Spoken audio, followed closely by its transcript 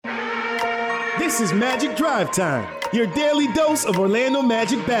This is Magic Drive Time, your daily dose of Orlando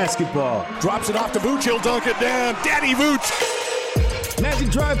Magic basketball. Drops it off to Vooch, he'll dunk it down. Daddy Vooch! Magic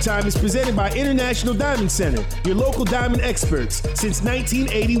Drive Time is presented by International Diamond Center, your local diamond experts since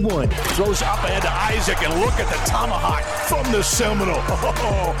 1981. Throws up ahead to Isaac, and look at the tomahawk from the Seminole.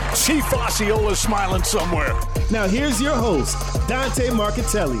 Oh, Chief Osceola smiling somewhere. Now here's your host, Dante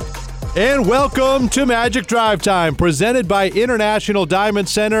Marchitelli. And welcome to Magic Drive Time, presented by International Diamond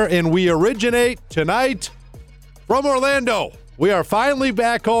Center, and we originate tonight from Orlando. We are finally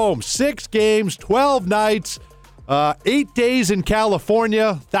back home. 6 games, 12 nights, 8 days in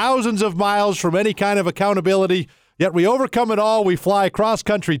California, thousands of miles from any kind of accountability, yet we overcome it all. We fly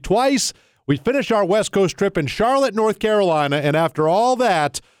cross-country twice. We finish our West Coast trip in Charlotte, North Carolina, and after all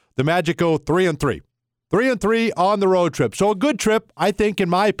that, the Magic go 3-3. 3-3 on the road trip. So a good trip, I think, in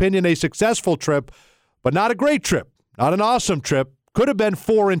my opinion, a successful trip, but not a great trip, not an awesome trip. Could have been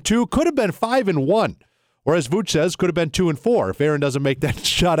 4-2, could have been 5-1, or as Vooch says, could have been 2-4 if Aaron doesn't make that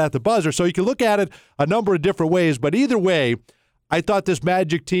shot at the buzzer. So you can look at it a number of different ways, but either way, I thought this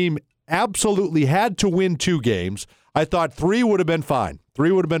Magic team absolutely had to win 2 games. I thought 3 would have been fine.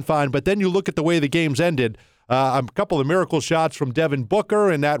 3 would have been fine, but then you look at the way the games ended. A couple of miracle shots from Devin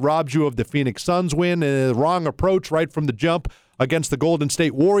Booker, and that robs you of the Phoenix Suns win. And a wrong approach right from the jump against the Golden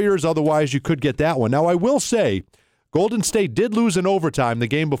State Warriors. Otherwise, you could get that one. Now, I will say, Golden State did lose in overtime the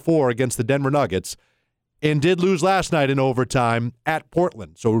game before against the Denver Nuggets, and did lose last night in overtime at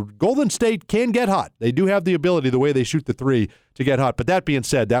Portland. So Golden State can get hot. They do have the ability, the way they shoot the three, to get hot. But that being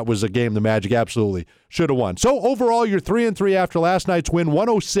said, that was a game the Magic absolutely should have won. So overall, you're 3-3 after last night's win,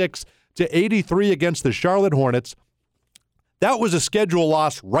 106-83 against the Charlotte Hornets. That was a schedule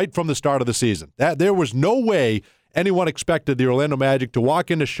loss right from the start of the season. There was no way anyone expected the Orlando Magic to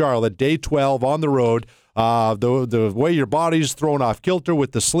walk into Charlotte, day 12 on the road, the way your body's thrown off kilter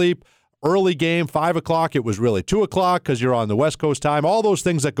with the sleep. Early game, 5 o'clock. It was really 2 o'clock because you're on the West Coast time. All those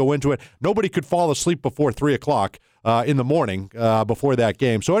things that go into it. Nobody could fall asleep before 3 o'clock in the morning before that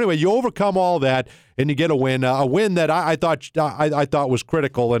game. So anyway, you overcome all that and you get a win that I thought was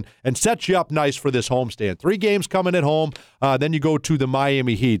critical and sets you up nice for this homestand. 3 games coming at home. Then you go to the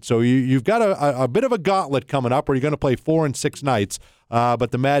Miami Heat. So you've got a bit of a gauntlet coming up where you're going to play 4 and 6 nights. But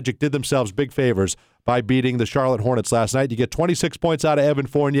the Magic did themselves big favors by beating the Charlotte Hornets last night. You get 26 points out of Evan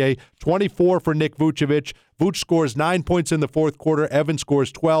Fournier, 24 for Nick Vucevic. Vooch scores 9 points in the fourth quarter. Evan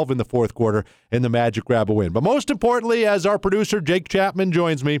scores 12 in the fourth quarter, and the Magic grab a win. But most importantly, as our producer, Jake Chapman,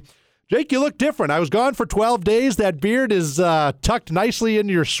 joins me, Jake, you look different. I was gone for 12 days. That beard is tucked nicely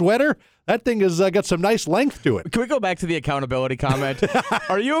into your sweater. That thing has got some nice length to it. Can we go back to the accountability comment?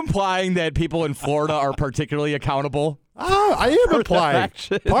 Are you implying that people in Florida are particularly accountable? I am implying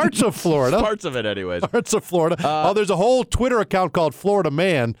parts of Florida. Parts of it, anyways. Parts of Florida. There's a whole Twitter account called Florida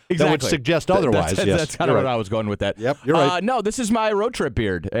Man that would suggest otherwise. That's kind of what I was going with that. Yep, you're right. No, this is my road trip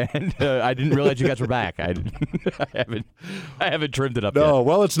beard, and I didn't realize you guys were back. I haven't trimmed it up yet. No,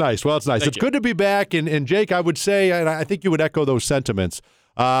 well, it's nice. Thank It's good to be back, and Jake, I would say, and I think you would echo those sentiments.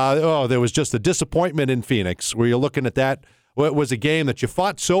 There was just a disappointment in Phoenix where you're looking at that. Well, it was a game that you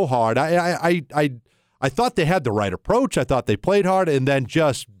fought so hard. I thought they had the right approach. I thought they played hard, and then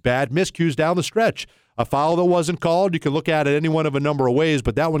just bad miscues down the stretch. A foul that wasn't called. You can look at it any one of a number of ways,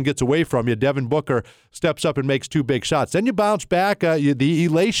 but that one gets away from you. Devin Booker steps up and makes 2 big shots. Then you bounce back. The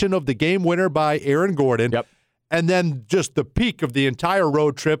elation of the game winner by Aaron Gordon. Yep. And then just the peak of the entire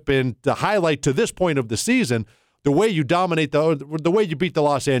road trip and the highlight to this point of the season, the way you dominate, the way you beat the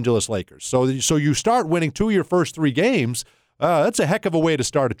Los Angeles Lakers. So you start winning 2 of your first 3 games. That's a heck of a way to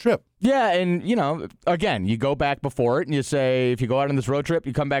start a trip. Yeah, and, again, you go back before it and you say, if you go out on this road trip,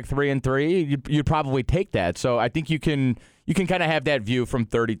 you come back 3-3, you'd probably take that. So I think you can kind of have that view from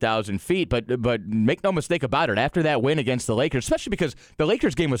 30,000 feet, but make no mistake about it. After that win against the Lakers, especially because the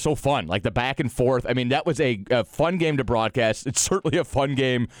Lakers game was so fun, like the back and forth. I mean, that was a fun game to broadcast. It's certainly a fun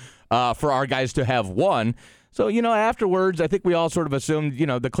game for our guys to have won. So, afterwards, I think we all sort of assumed,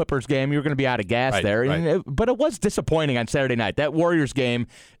 the Clippers game, you were going to be out of gas there. Right. But it was disappointing on Saturday night. That Warriors game,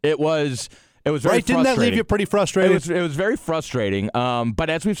 it was very frustrating. Didn't that leave you pretty frustrated? It was very frustrating. But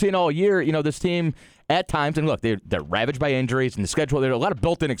as we've seen all year, this team at times, and look, they're ravaged by injuries and the schedule. There are a lot of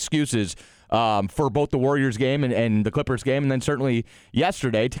built-in excuses for both the Warriors game and the Clippers game, and then certainly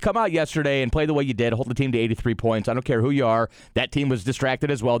yesterday. To come out yesterday and play the way you did, hold the team to 83 points. I don't care who you are. That team was distracted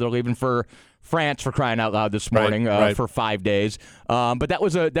as well. They're leaving for France, for crying out loud, this morning for 5 days. But that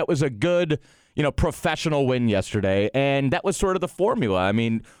was a good, professional win yesterday, and that was sort of the formula. I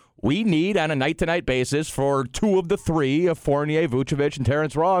mean, we need on a night-to-night basis for two of the three of Fournier, Vucevic, and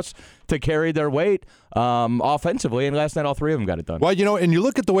Terrence Ross to carry their weight offensively, and last night all three of them got it done. Well, and you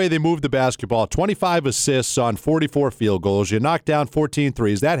look at the way they moved the basketball, 25 assists on 44 field goals. You knock down 14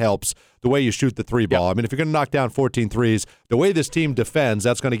 threes. That helps the way you shoot the three ball. Yep. I mean, if you're going to knock down 14 threes, the way this team defends,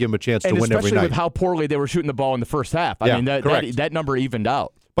 that's going to give them a chance to win every night. Especially with how poorly they were shooting the ball in the first half. I mean, that number evened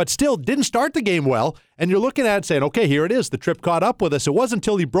out. But still didn't start the game well, and you're looking at it saying, okay, here it is. The trip caught up with us. It wasn't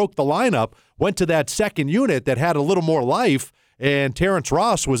until he broke the lineup, went to that second unit that had a little more life, and Terrence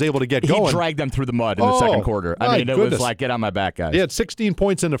Ross was able to get going. He dragged them through the mud in the second quarter. I mean, it was like, get on my back, guys. He had 16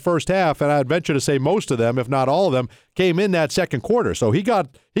 points in the first half, and I'd venture to say most of them, if not all of them, came in that second quarter. So he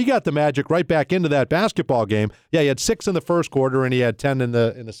got the Magic right back into that basketball game. Yeah, he had 6 in the first quarter, and he had 10 in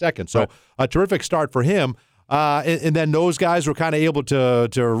the second. So a terrific start for him. And then those guys were kind of able to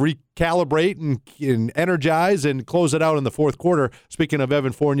recalibrate and energize and close it out in the fourth quarter, speaking of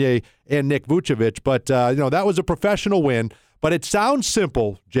Evan Fournier and Nick Vucevic. But, that was a professional win. But it sounds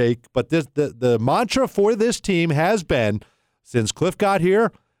simple, Jake, but the mantra for this team has been, since Cliff got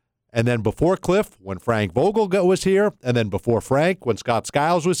here, and then before Cliff, when Frank Vogel was here, and then before Frank, when Scott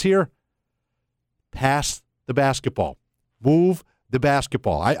Skiles was here, pass the basketball. Move the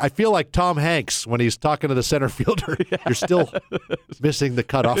basketball. I feel like Tom Hanks when he's talking to the center fielder. You're still missing the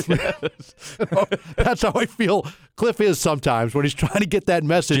cutoff. That's how I feel Cliff is sometimes when he's trying to get that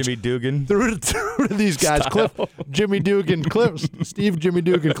message. Jimmy Dugan. Through to these guys. Cliff, Jimmy Dugan, Steve Jimmy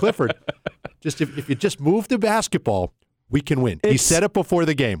Dugan Clifford. Just if you just move the basketball, we can win. He said it before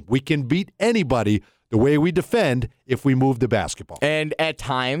the game. We can beat anybody the way we defend if we move the basketball. And at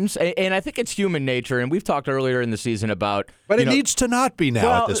times, and I think it's human nature, and we've talked earlier in the season about... But it needs to not be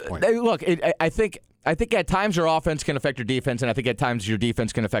now at this point. Look, I think at times your offense can affect your defense, and I think at times your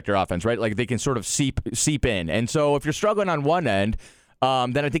defense can affect your offense, right? Like they can sort of seep in. And so if you're struggling on one end,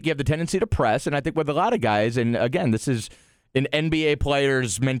 then I think you have the tendency to press, and I think with a lot of guys, and again, this is an NBA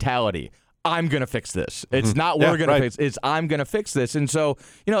player's mentality. I'm going to fix this. It's not we're going to fix it. It's I'm going to fix this. And so,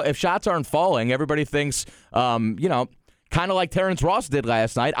 if shots aren't falling, everybody thinks, kind of like Terrence Ross did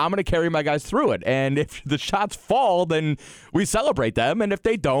last night, I'm going to carry my guys through it. And if the shots fall, then we celebrate them. And if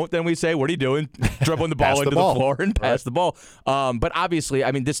they don't, then we say, what are you doing? Dribbling the ball into the floor and pass the ball. But obviously,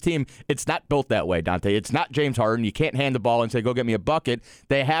 I mean, this team, it's not built that way, Dante. It's not James Harden. You can't hand the ball and say, go get me a bucket.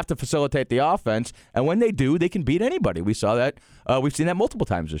 They have to facilitate the offense. And when they do, they can beat anybody. We saw that. We've seen that multiple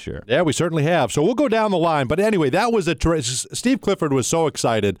times this year. Yeah, we certainly have. So we'll go down the line. But anyway, that was Steve Clifford was so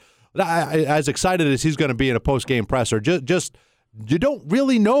excited. As excited as he's going to be in a post-game presser, just you don't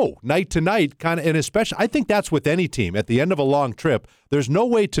really know night to night, kind of, and especially I think that's with any team. At the end of a long trip, there's no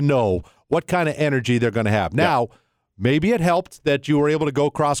way to know what kind of energy they're going to have. Now, maybe it helped that you were able to go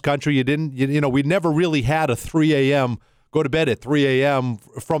cross country. You didn't, we never really had a 3 a.m. go to bed at 3 a.m.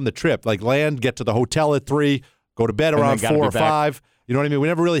 from the trip. Like land, get to the hotel at 3, go to bed around 4 or 5. You know what I mean? We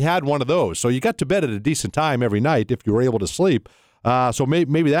never really had one of those. So you got to bed at a decent time every night if you were able to sleep. So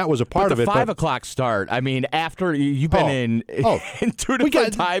maybe that was a part of it. But the 5 o'clock start, I mean, after you've been in two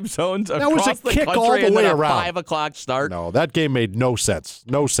different time zones across the country, all the way around. 5 o'clock start. No, that game made no sense.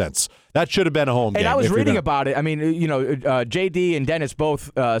 No sense. That should have been a home game. And I was reading about it. I mean, JD and Dennis both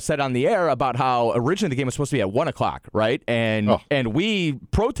said on the air about how originally the game was supposed to be at 1 o'clock, right? And we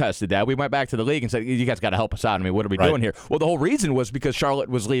protested that. We went back to the league and said, you guys got to help us out. I mean, what are we doing here? Well, the whole reason was because Charlotte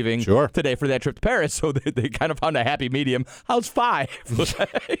was leaving today for that trip to Paris, so they kind of found a happy medium. How's 5?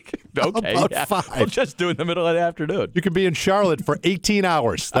 Okay, about 5? We'll just do it in the middle of the afternoon. You can be in Charlotte for 18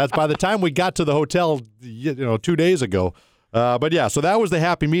 hours. That's by the time we got to the hotel, 2 days ago. But yeah, so that was the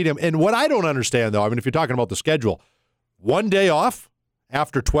happy medium. And what I don't understand, though, I mean, if you're talking about the schedule, 1 day off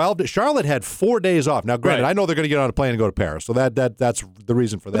after 12, Charlotte had 4 days off. Now, granted, I know they're going to get on a plane and go to Paris, so that's the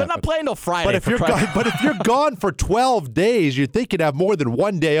reason for that. They're not playing till Friday. But if you're gone for 12 days, you'd think you'd have more than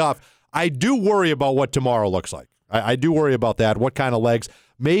 1 day off. I do worry about what tomorrow looks like. I do worry about that. What kind of legs?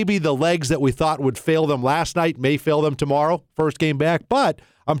 Maybe the legs that we thought would fail them last night may fail them tomorrow, first game back. But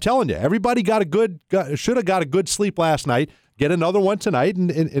I'm telling you, everybody should have got a good sleep last night. Get another one tonight,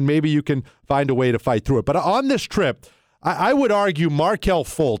 and maybe you can find a way to fight through it. But on this trip, I would argue Markelle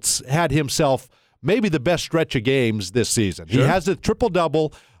Fultz had himself maybe the best stretch of games this season. Sure. He has a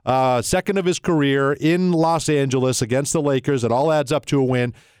triple-double, second of his career in Los Angeles against the Lakers. It all adds up to a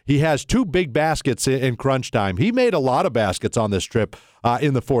win. He has 2 big baskets in crunch time. He made a lot of baskets on this trip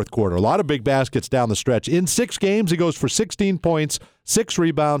in the fourth quarter. A lot of big baskets down the stretch. In 6 games, he goes for 16 points, 6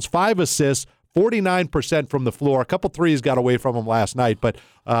 rebounds, 5 assists, 49% from the floor. A couple threes got away from him last night, but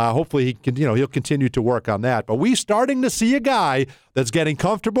hopefully he can, he'll continue to work on that. But we starting to see a guy that's getting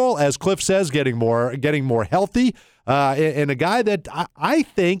comfortable, as Cliff says, getting more healthy, and a guy that I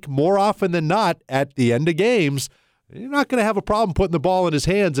think more often than not at the end of games, you're not going to have a problem putting the ball in his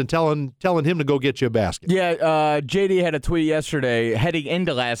hands and telling him to go get you a basket. Yeah, JD had a tweet yesterday heading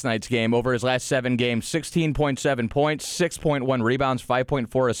into last night's game. Over his last 7 games, 16.7 points, 6.1 rebounds,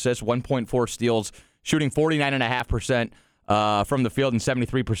 5.4 assists, 1.4 steals, shooting 49.5% from the field and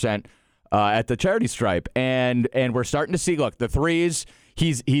 73% at the charity stripe. And we're starting to see, look, the threes,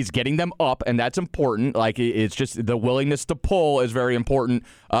 he's getting them up, and that's important. Like, it's just the willingness to pull is very important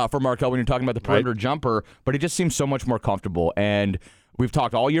for Markelle when you're talking about the perimeter jumper, but he just seems so much more comfortable. And we've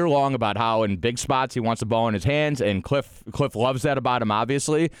talked all year long about how in big spots he wants the ball in his hands, and Cliff loves that about him,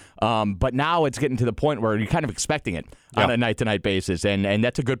 obviously. But now it's getting to the point where you're kind of expecting it on a night-to-night basis, and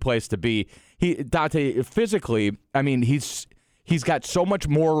that's a good place to be. Dante, physically, I mean, he's got so much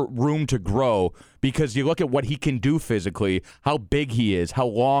more room to grow because you look at what he can do physically, how big he is, how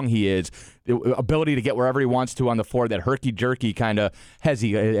long he is, the ability to get wherever he wants to on the floor, that herky-jerky kind of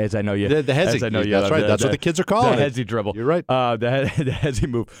hezzy, as I know you. The hezzy. That's right. That's what the kids are calling the it. The hezzy dribble. You're right. The hezzy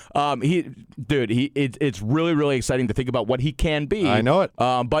move. It's really, really exciting to think about what he can be. I know it.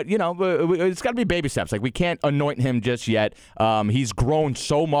 But, it's got to be baby steps. Like, we can't anoint him just yet. He's grown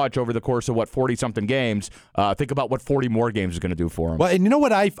so much over the course of, 40-something games. Think about what 40 more games is going to do for him. Well, and you know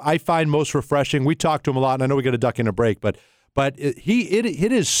what I find most refreshing? We talk to him a lot, and I know we got to duck in a break, but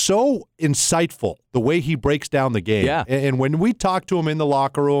it is so insightful the way he breaks down the game. Yeah. And when we talk to him in the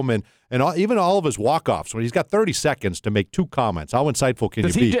locker room and even all of his walk-offs, when he's got 30 seconds to make 2 comments, how insightful can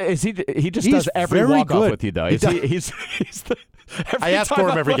you be? He just does every walk-off with you, though. I ask for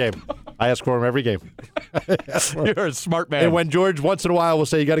him every game. You're a smart man. And when George once in a while will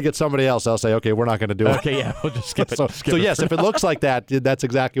say, you got to get somebody else, I'll say, okay, we're not going to do it. Okay, yeah, we'll just skip it. So yes, if it looks like that, that's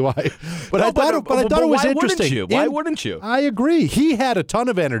exactly why. But I thought it was interesting. Why wouldn't you? I agree. He had a ton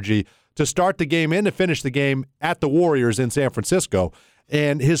of energy to start the game and to finish the game at the Warriors in San Francisco.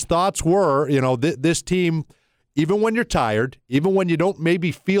 And his thoughts were, this team, even when you're tired, even when you don't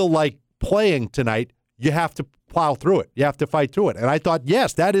maybe feel like playing tonight, you have to plow through it. You have to fight through it. And I thought,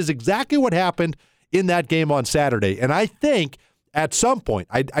 yes, that is exactly what happened in that game on Saturday. And I think at some point,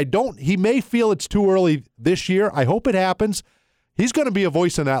 he may feel it's too early this year. I hope it happens. He's going to be a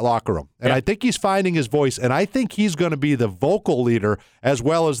voice in that locker room. And I think he's finding his voice. And I think he's going to be the vocal leader as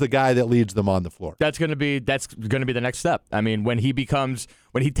well as the guy that leads them on the floor. That's going to be the next step. I mean, when he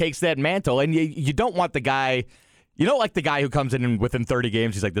takes that mantle, and you don't want the guy. You don't like the guy who comes in and within 30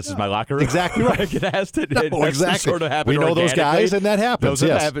 games, he's like, this is my locker room. Exactly right. It has to sort of happen. We know those guys, and that happens.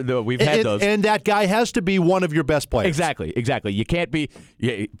 Yes. We've had those. And that guy has to be one of your best players. Exactly. You can't be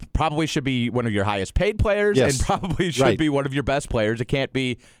 – probably should be one of your highest paid players and probably should be one of your best players. It can't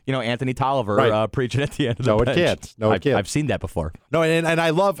be, Anthony Tolliver preaching at the end of the bench. No, it can't. I've seen that before. No, and I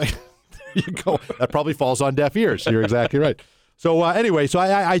love – that probably falls on deaf ears. You're exactly right. So anyway,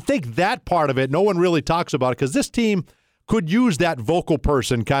 I think that part of it, no one really talks about it because this team could use that vocal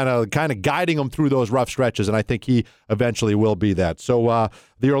person kind of guiding them through those rough stretches, and I think he eventually will be that. So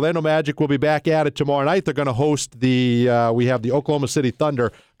the Orlando Magic will be back at it tomorrow night. They're going to host we have the Oklahoma City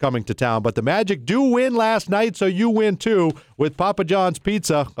Thunder coming to town. But the Magic do win last night, so you win too with Papa John's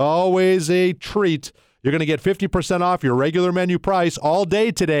Pizza. Always a treat. You're going to get 50% off your regular menu price all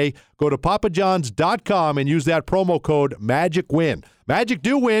day today. Go to papajohns.com and use that promo code MAGICWIN. Magic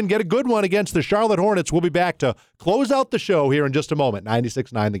do win. Get a good one against the Charlotte Hornets. We'll be back to close out the show here in just a moment.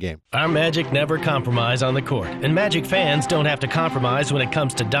 96.9 The Game. Our Magic never compromise on the court, and Magic fans don't have to compromise when it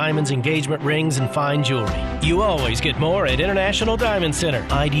comes to diamonds, engagement rings, and fine jewelry. You always get more at International Diamond Center.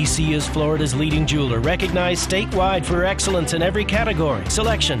 IDC is Florida's leading jeweler, recognized statewide for excellence in every category,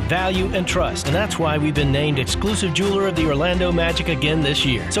 selection, value, and trust. And that's why we've been named exclusive jeweler of the Orlando Magic again this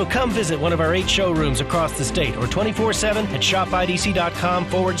year. So come visit one of our 8 showrooms across the state or 24/7 at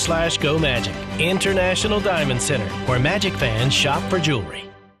shopidc.com/Go Magic. International Diamond Center, where Magic fans shop for jewelry.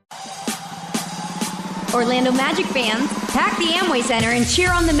 Orlando Magic fans, pack the Amway Center and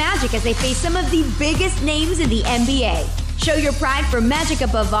cheer on the Magic as they face some of the biggest names in the NBA. Show your pride for Magic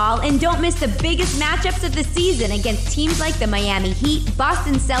above all, and don't miss the biggest matchups of the season against teams like the Miami Heat,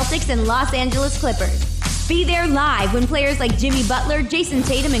 Boston Celtics, and Los Angeles Clippers. Be there live when players like Jimmy Butler, Jason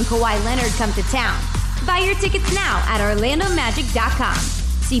Tatum, and Kawhi Leonard come to town. Buy your tickets now at OrlandoMagic.com.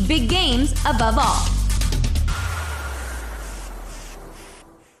 See big games above all.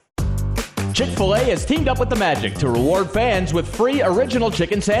 Chick-fil-A has teamed up with the Magic to reward fans with free original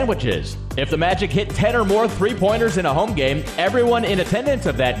chicken sandwiches. If the Magic hit 10 or more three-pointers in a home game, everyone in attendance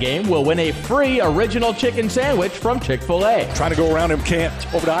of that game will win a free original chicken sandwich from Chick-fil-A. Trying to go around him, can't.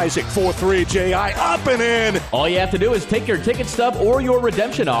 Over to Isaac, 4-3, J.I. up and in. All you have to do is take your ticket stub or your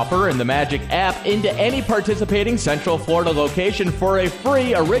redemption offer in the Magic app into any participating Central Florida location for a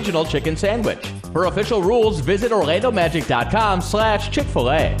free original chicken sandwich. For official rules, visit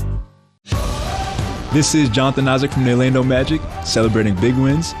OrlandoMagic.com/Chick-fil-A. This is Jonathan Isaac from the Orlando Magic, celebrating big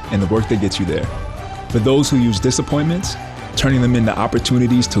wins and the work that gets you there. For those who use disappointments, turning them into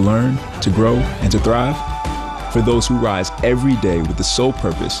opportunities to learn, to grow, and to thrive. For those who rise every day with the sole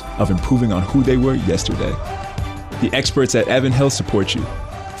purpose of improving on who they were yesterday. The experts at Advent Health support you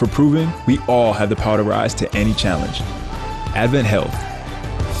for proving we all have the power to rise to any challenge. Advent Health.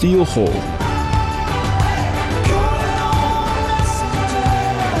 Feel whole.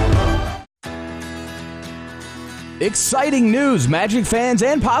 Exciting news, Magic fans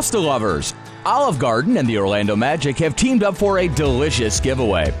and pasta lovers. Olive Garden and the Orlando Magic have teamed up for a delicious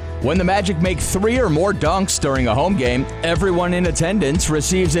giveaway. When the Magic make 3 or more dunks during a home game, everyone in attendance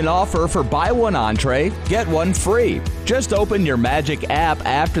receives an offer for buy one entree, get one free. Just open your Magic app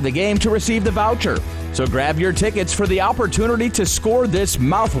after the game to receive the voucher. So grab your tickets for the opportunity to score this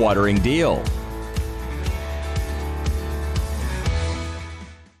mouth-watering deal.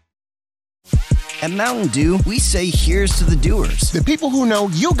 At Mountain Dew, we say here's to the doers. The people who know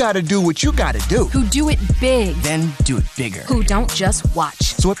you gotta do what you gotta do. Who do it big. Then do it bigger. Who don't just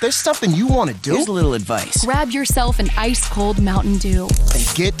watch. So if there's something you wanna do, here's a little advice. Grab yourself an ice-cold Mountain Dew. And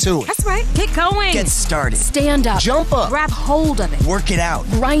get to it. That's right. Get going. Get started. Stand up. Jump up. Grab hold of it. Work it out.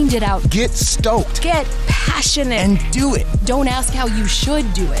 Grind it out. Get stoked. Get passionate. And do it. Don't ask how you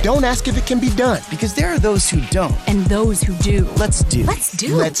should do it. Don't ask if it can be done. Because there are those who don't. And those who do. Let's do. Let's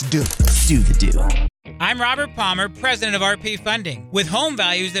do. Let's do. Let's do the do. I'm Robert Palmer, president of RP Funding. With home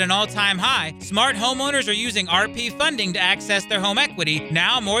values at an all-time high, smart homeowners are using RP Funding to access their home equity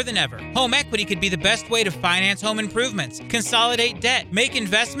now more than ever. Home equity could be the best way to finance home improvements, consolidate debt, make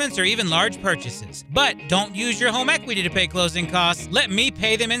investments, or even large purchases. But don't use your home equity to pay closing costs. Let me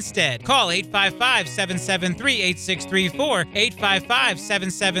pay them instead. Call 855-773-8634,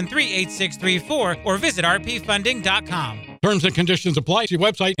 855-773-8634, or visit rpfunding.com. Terms and conditions apply. See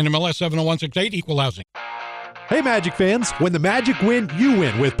website and MLS 70168 Equal Housing. Hey, Magic fans, when the Magic win, you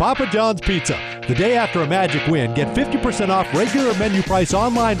win with Papa John's Pizza. The day after a Magic win, get 50% off regular menu price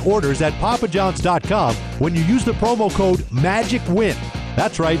online orders at papajohns.com when you use the promo code MAGICWIN.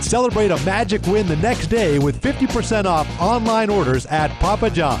 That's right, celebrate a Magic win the next day with 50% off online orders at Papa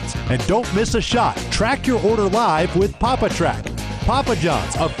John's. And don't miss a shot. Track your order live with Papa Track. Papa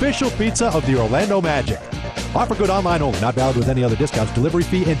John's, official pizza of the Orlando Magic. Offer good online only, not valid with any other discounts. Delivery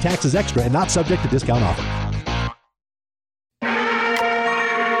fee and taxes extra and not subject to discount offer.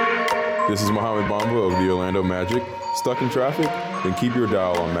 This is Mohamed Bamba of the Orlando Magic. Stuck in traffic? Then keep your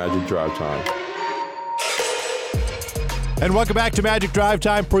dial on Magic Drive Time. And welcome back to Magic Drive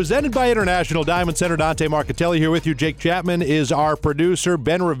Time, presented by International Diamond Center. Dante Marcatelli here with you. Jake Chapman is our producer.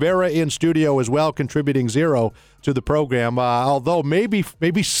 Ben Rivera in studio as well, contributing 0 to the program. Although maybe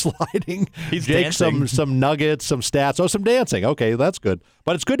sliding Jake some nuggets, some stats, some dancing. Okay, that's good.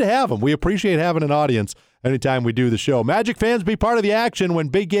 But it's good to have him. We appreciate having an audience anytime we do the show. Magic fans, be part of the action when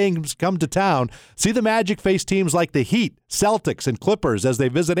big games come to town. See the Magic face teams like the Heat, Celtics, and Clippers as they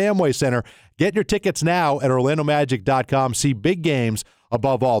visit Amway Center. Get your tickets now at OrlandoMagic.com. See big games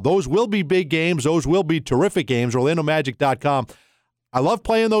above all. Those will be big games. Those will be terrific games. OrlandoMagic.com. I love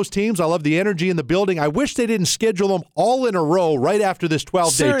playing those teams. I love the energy in the building. I wish they didn't schedule them all in a row right after this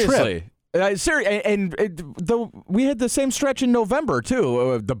 12-day trip. We had the same stretch in November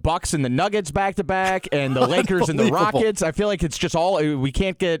too. The Bucks and the Nuggets back to back, and the Lakers and the Rockets. I feel like it's just all we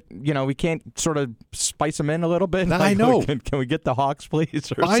can't get. We can't sort of spice them in a little bit. I know. Can we get the Hawks,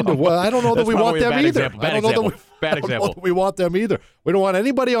 please? Well, I don't know that we want them either. Bad example. We want them either. We don't want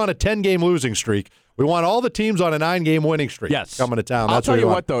anybody on a 10-game losing streak. We want all the teams on a 9-game winning streak coming to town. I'll tell you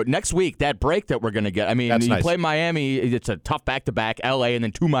what, though. Next week, that break that we're going to get, That's nice. Play Miami. It's a tough back-to-back, L.A., and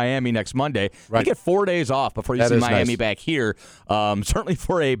then to Miami next Monday. Right. You get 4 days off before you see Miami back here. Certainly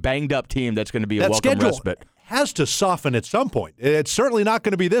for a banged-up team, that's going to be a welcome respite. Has to soften at some point. It's certainly not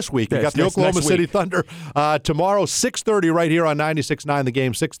going to be this week. You got the Oklahoma City Thunder tomorrow, 6:30 right here on 96.9 The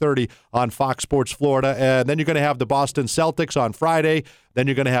Game, 6:30 on Fox Sports Florida. And then you're going to have the Boston Celtics on Friday. Then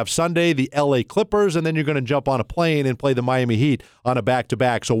you're going to have Sunday the L.A. Clippers, and then you're going to jump on a plane and play the Miami Heat on a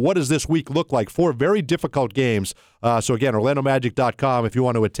back-to-back. So what does this week look like? 4 very difficult games. So again, OrlandoMagic.com if you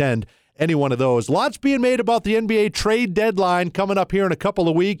want to attend any one of those. Lots being made about the NBA trade deadline coming up here in a couple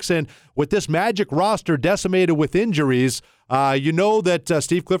of weeks, and with this Magic roster decimated with injuries, you know that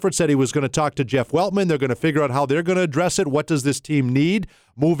Steve Clifford said he was going to talk to Jeff Weltman. They're going to figure out how they're going to address it. What does this team need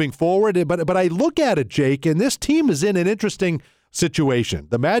moving forward? But I look at it, Jake, and this team is in an interesting situation.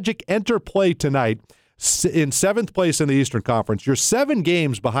 The Magic enter play tonight in 7th place in the Eastern Conference. You're 7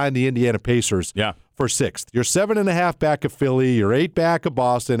 games behind the Indiana Pacers for 6th. You're 7.5 back of Philly. You're 8 back of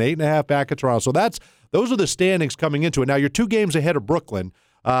Boston, 8.5 back of Toronto. So those are the standings coming into it. Now, you're 2 games ahead of Brooklyn.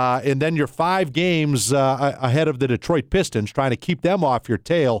 And then you're 5 games ahead of the Detroit Pistons, trying to keep them off your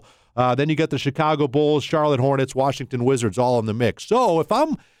tail. Then you got the Chicago Bulls, Charlotte Hornets, Washington Wizards all in the mix. So if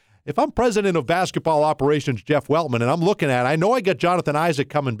I'm president of basketball operations, Jeff Weltman, and I'm looking at it, I know I got Jonathan Isaac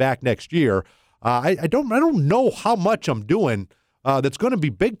coming back next year. I don't know how much I'm doing that's going to be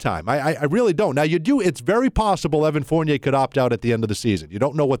big time. I really don't. Now, it's very possible Evan Fournier could opt out at the end of the season. You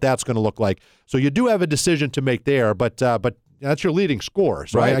don't know what that's going to look like. So you do have a decision to make there, but that's your leading scorer,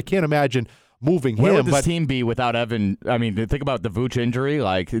 so right. I can't imagine moving him. Where would this team be without Evan? I mean, think about the Vooch injury.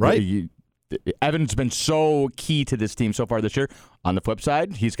 Right. Evan's been so key to this team so far this year. On the flip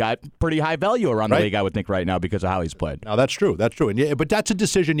side, he's got pretty high value around the league, I would think, right now because of how he's played. Now, that's true. But that's a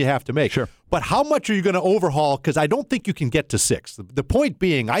decision you have to make. Sure. But how much are you going to overhaul? Because I don't think you can get to 6. The point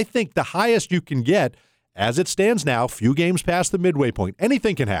being, I think the highest you can get, as it stands now, few games past the midway point,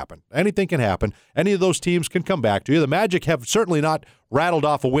 anything can happen. Anything can happen. Any of those teams can come back to you. The Magic have certainly not rattled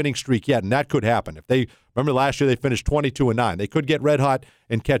off a winning streak yet, and that could happen. Remember last year they finished 22-9. They could get red hot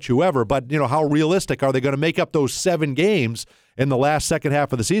and catch whoever, but how realistic are they going to make up those 7 games in the second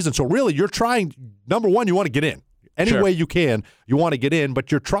half of the season? So really, you're trying. Number one, you want to get in any way you can. You want to get in,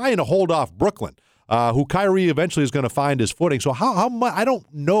 but you're trying to hold off Brooklyn, who Kyrie eventually is going to find his footing. So how much? I don't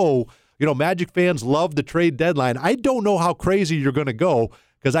know. Magic fans love the trade deadline. I don't know how crazy you're going to go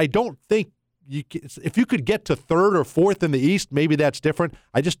because I don't think if you could get to 3rd or 4th in the East, maybe that's different.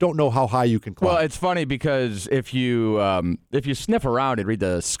 I just don't know how high you can climb. Well, it's funny because if you sniff around and read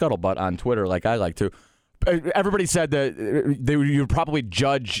the scuttlebutt on Twitter like I like to, everybody said that you'd probably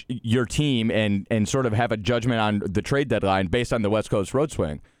judge your team and sort of have a judgment on the trade deadline based on the West Coast road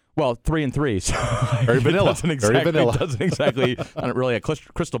swing. Well, 3-3, so very vanilla. Doesn't exactly not really a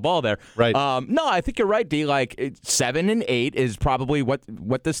crystal ball there. Right. No, I think you're right, D. 7 and 8 is probably what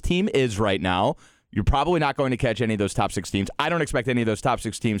this team is right now. You're probably not going to catch any of those top 6 teams. I don't expect any of those top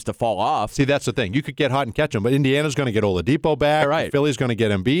 6 teams to fall off. See, that's the thing. You could get hot and catch them, but Indiana's going to get Oladipo back. Right. Philly's going to get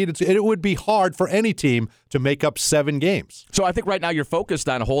Embiid. It would be hard for any team to make up 7 games. So I think right now you're focused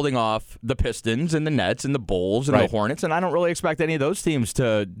on holding off the Pistons and the Nets and the Bulls and the Hornets, and I don't really expect any of those teams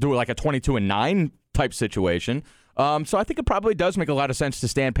to do like a 22-9 type situation. So I think it probably does make a lot of sense to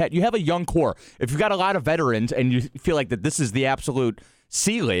stand pat. You have a young core. If you've got a lot of veterans and you feel like that this is the absolute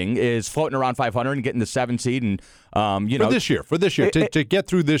ceiling is floating around 500 and getting the 7 seed and for this year to get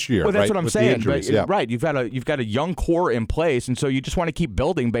through this year. Well, that's what I'm saying. Injuries, Right, you've got a young core in place, and so you just want to keep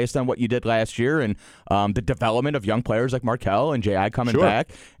building based on what you did last year and the development of young players like Markelle and J.I. coming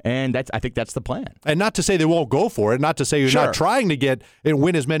back, and I think that's the plan. And not to say they won't go for it, not to say you're not trying to get and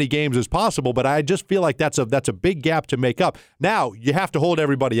win as many games as possible, but I just feel like that's a big gap to make up. Now you have to hold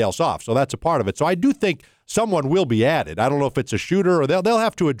everybody else off, so that's a part of it. So I do think someone will be added. I don't know if it's a shooter or they'll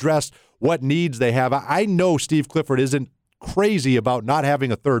have to address what needs they have. I know Steve Clifford isn't crazy about not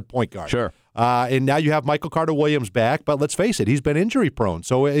having a 3rd point guard. Sure. And now you have Michael Carter-Williams back, but let's face it, he's been injury prone.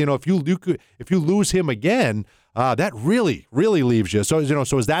 So if you lose him again, that really leaves you. So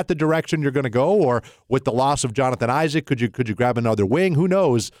is that the direction you're going to go, or with the loss of Jonathan Isaac, could you grab another wing? Who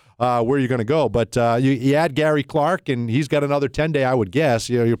knows where you're going to go? But you add Gary Clark, and he's got another 10-day, I would guess.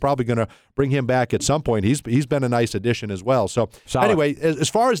 You're probably going to bring him back at some point. He's been a nice addition as well. So anyway, as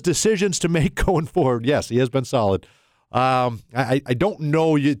far as decisions to make going forward, yes, he has been solid. I don't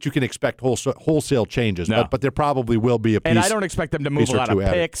know that you can expect wholesale changes, but there probably will be a piece. And I don't expect them to move a lot of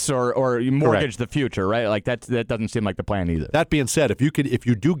picks or mortgage the future, right? Like that doesn't seem like the plan either. That being said, if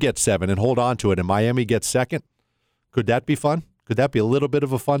you do get 7 and hold on to it, and Miami gets 2nd, could that be fun? Could that be a little bit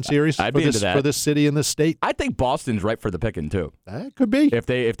of a fun series for this city and this state? I think Boston's right for the picking too. That could be if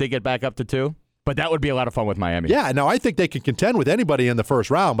they get back up to 2. But that would be a lot of fun with Miami. Yeah, no, I think they can contend with anybody in the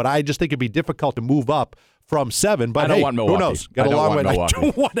first round, but I just think it'd be difficult to move up from 7. But I don't hey, want Milwaukee. Who knows? Got a long way. Milwaukee. I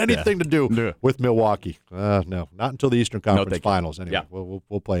don't want anything to do with Milwaukee. No, not until the Eastern Conference Finals. Anyway, yeah.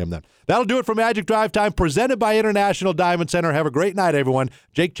 we'll play them then. That'll do it for Magic Drive Time, presented by International Diamond Center. Have a great night, everyone.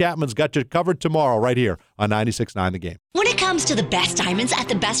 Jake Chapman's got you covered tomorrow right here on 96.9 The Game. When it comes to the best diamonds at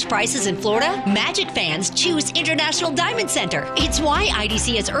the best prices in Florida, Magic fans choose International Diamond Center. It's why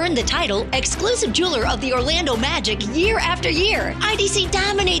IDC has earned the title exclusive jeweler of the Orlando Magic year after year. IDC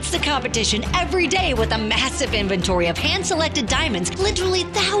dominates the competition every day with a massive inventory of hand-selected diamonds, literally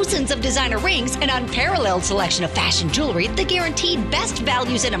thousands of designer rings, an unparalleled selection of fashion jewelry, the guaranteed best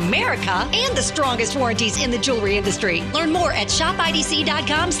values in America, and the strongest warranties in the jewelry industry. Learn more at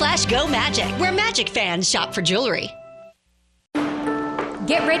shopidc.com/GoMagic, where Magic fans shop for jewelry.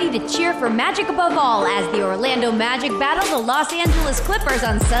 Get ready to cheer for Magic above all as the Orlando Magic battle the Los Angeles Clippers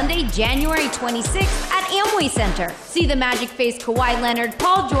on Sunday, January 26th at Amway Center. See the Magic face Kawhi Leonard,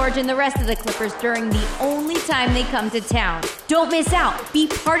 Paul George, and the rest of the Clippers during the only time they come to town. Don't miss out. Be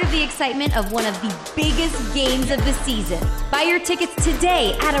part of the excitement of one of the biggest games of the season. Buy your tickets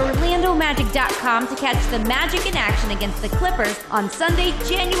today at OrlandoMagic.com to catch the Magic in action against the Clippers on Sunday,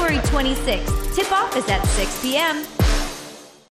 January 26th. Tip-off is at 6 p.m.